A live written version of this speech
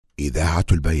إذاعة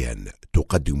البيان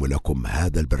تقدم لكم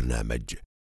هذا البرنامج.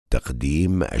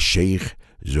 تقديم الشيخ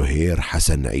زهير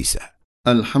حسن عيسى.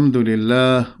 الحمد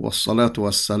لله والصلاة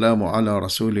والسلام على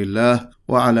رسول الله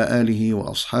وعلى آله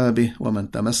وأصحابه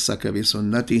ومن تمسك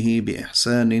بسنته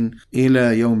بإحسان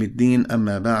إلى يوم الدين.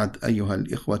 أما بعد، أيها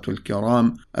الإخوة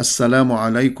الكرام، السلام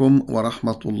عليكم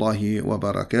ورحمة الله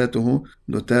وبركاته.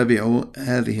 نتابع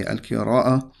هذه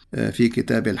القراءة في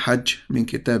كتاب الحج من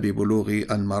كتاب بلوغ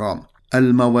المرام.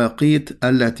 المواقيت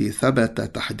التي ثبت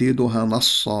تحديدها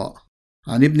نصا.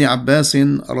 عن ابن عباس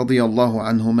رضي الله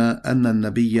عنهما أن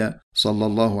النبي صلى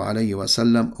الله عليه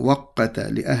وسلم وقت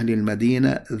لأهل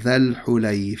المدينة ذا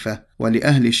الحليفة،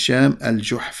 ولأهل الشام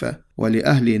الجحفة،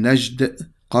 ولأهل نجد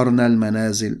قرن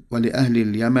المنازل، ولأهل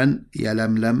اليمن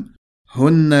يلملم،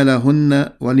 هن لهن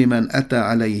ولمن أتى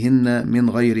عليهن من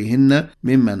غيرهن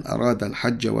ممن أراد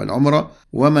الحج والعمرة،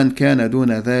 ومن كان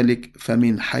دون ذلك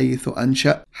فمن حيث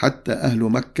أنشأ، حتى أهل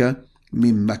مكة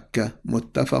من مكة.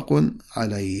 متفق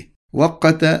عليه.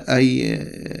 وقت أي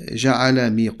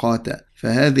جعل ميقاتا،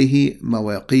 فهذه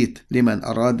مواقيت لمن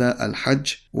أراد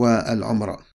الحج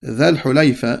والعمرة. ذا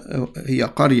الحليفة هي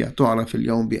قرية تعرف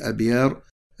اليوم بأبيار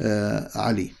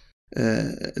علي.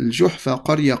 الجحفة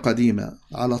قرية قديمة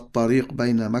على الطريق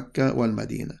بين مكة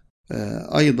والمدينة.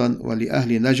 أيضا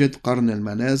ولأهل نجد قرن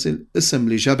المنازل، اسم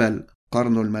لجبل.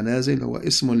 قرن المنازل هو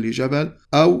اسم لجبل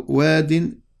أو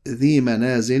واد ذي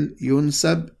منازل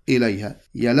ينسب إليها.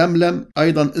 يلملم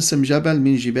أيضا اسم جبل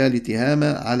من جبال تهامة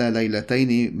على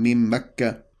ليلتين من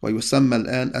مكة، ويسمى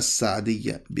الآن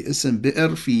السعدية باسم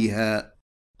بئر فيها.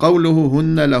 قوله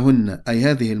هن لهن أي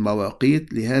هذه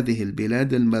المواقيت لهذه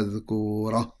البلاد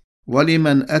المذكورة.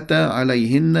 ولمن أتى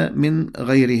عليهن من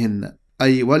غيرهن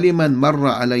أي ولمن مر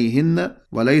عليهن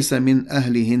وليس من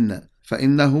أهلهن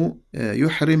فإنه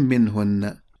يحرم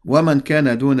منهن. ومن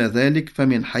كان دون ذلك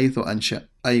فمن حيث أنشأ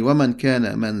أي ومن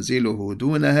كان منزله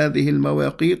دون هذه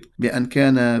المواقيت بأن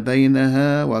كان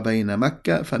بينها وبين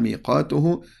مكة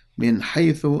فميقاته من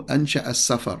حيث أنشأ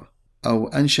السفر أو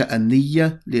أنشأ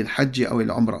النية للحج أو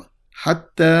العمرة،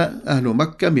 حتى أهل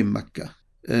مكة من مكة.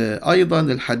 أيضا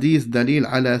الحديث دليل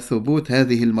على ثبوت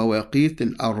هذه المواقيت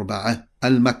الأربعة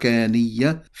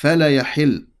المكانية، فلا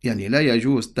يحل يعني لا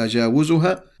يجوز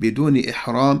تجاوزها بدون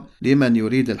إحرام لمن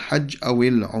يريد الحج أو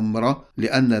العمرة،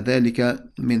 لأن ذلك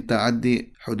من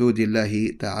تعدي حدود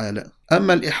الله تعالى.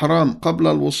 أما الإحرام قبل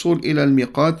الوصول إلى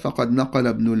الميقات فقد نقل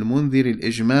ابن المنذر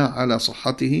الإجماع على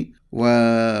صحته،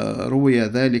 وروي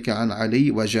ذلك عن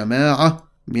علي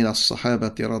وجماعة من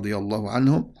الصحابة رضي الله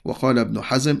عنهم. وقال ابن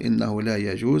حزم إنه لا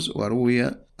يجوز،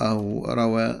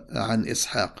 وروى عن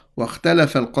إسحاق.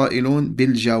 واختلف القائلون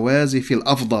بالجواز في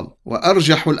الأفضل،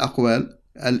 وأرجح الأقوال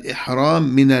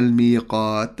الإحرام من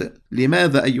الميقات.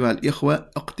 لماذا أيها الإخوة؟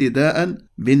 اقتداء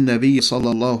بالنبي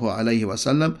صلى الله عليه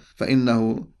وسلم،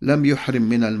 فإنه لم يحرم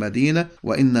من المدينة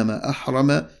وإنما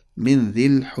أحرم من ذي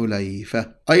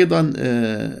الحليفة. أيضا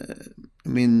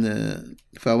من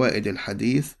فوائد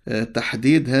الحديث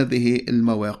تحديد هذه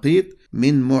المواقيت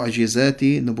من معجزات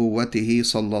نبوته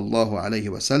صلى الله عليه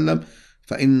وسلم،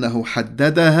 فإنه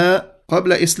حددها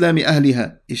قبل إسلام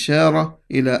أهلها، إشارة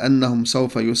إلى أنهم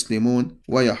سوف يسلمون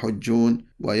ويحجون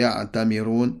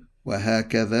ويعتمرون،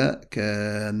 وهكذا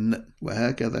كان.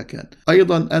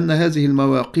 أيضا أن هذه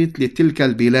المواقيت لتلك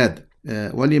البلاد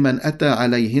ولمن أتى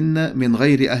عليهن من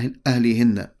غير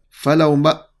أهلهن،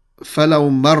 فلو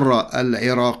مر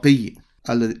العراقي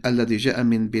الذي جاء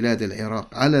من بلاد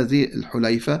العراق على ذي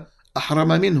الحليفة أحرم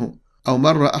منه، أو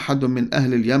مر أحد من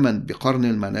أهل اليمن بقرن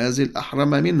المنازل أحرم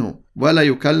منه، ولا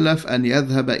يكلف أن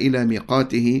يذهب إلى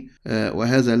ميقاته،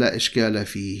 وهذا لا إشكال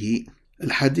فيه.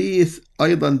 الحديث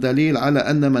أيضا دليل على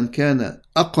أن من كان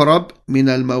أقرب من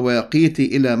المواقيت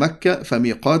إلى مكة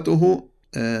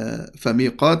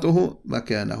فميقاته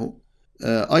مكانه.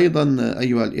 أيضا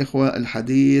أيها الإخوة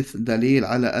الحديث دليل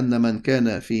على أن من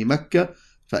كان في مكة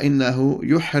فإنه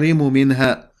يحرم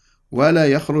منها ولا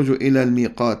يخرج إلى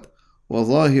الميقات،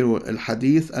 وظاهر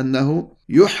الحديث أنه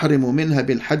يحرم منها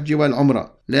بالحج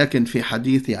والعمرة. لكن في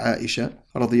حديث عائشة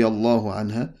رضي الله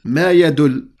عنها ما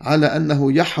يدل على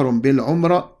أنه يحرم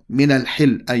بالعمرة من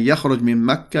الحل، أي يخرج من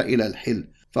مكة إلى الحل.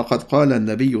 فقد قال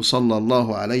النبي صلى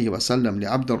الله عليه وسلم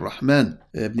لعبد الرحمن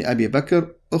بن أبي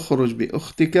بكر اخرج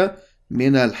بأختك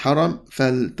من الحرم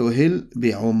فلتهل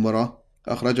بعمرة،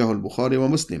 أخرجه البخاري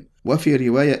ومسلم. وفي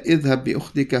رواية اذهب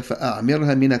بأختك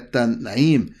فأعمرها من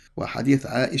التنعيم. وحديث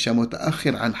عائشة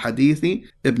متأخر عن حديث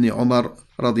ابن عمر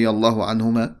رضي الله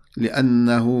عنهما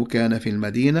لأنه كان في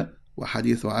المدينة،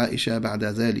 وحديث عائشة بعد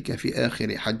ذلك في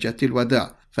آخر حجة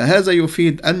الوداع. فهذا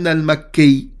يفيد أن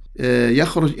المكي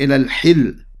يخرج إلى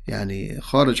الحل، يعني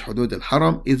خارج حدود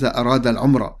الحرم، إذا أراد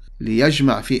العمرة،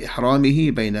 ليجمع في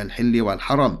إحرامه بين الحل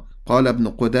والحرم. قال ابن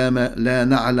قدامة: لا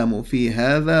نعلم في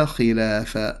هذا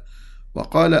خلافا.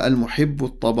 وقال المحب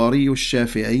الطبري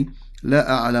الشافعي: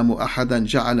 لا أعلم أحدا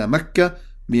جعل مكة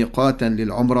ميقاتا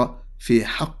للعمرة في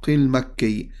حق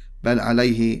المكي، بل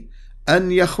عليه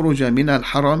أن يخرج من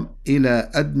الحرم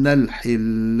إلى أدنى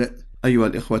الحل. أيها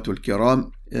الإخوة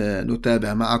الكرام،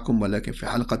 نتابع معكم ولكن في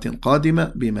حلقة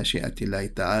قادمة بمشيئة الله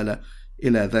تعالى.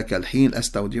 إلى ذاك الحين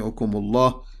أستودعكم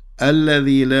الله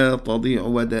الذي لا تضيع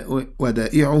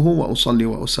ودائعه، وأصلي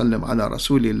وأسلم على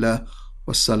رسول الله،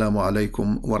 والسلام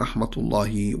عليكم ورحمة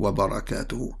الله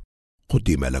وبركاته.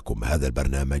 قدم لكم هذا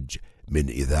البرنامج من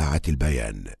إذاعة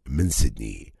البيان من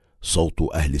سيدني، صوت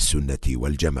أهل السنة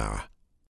والجماعة.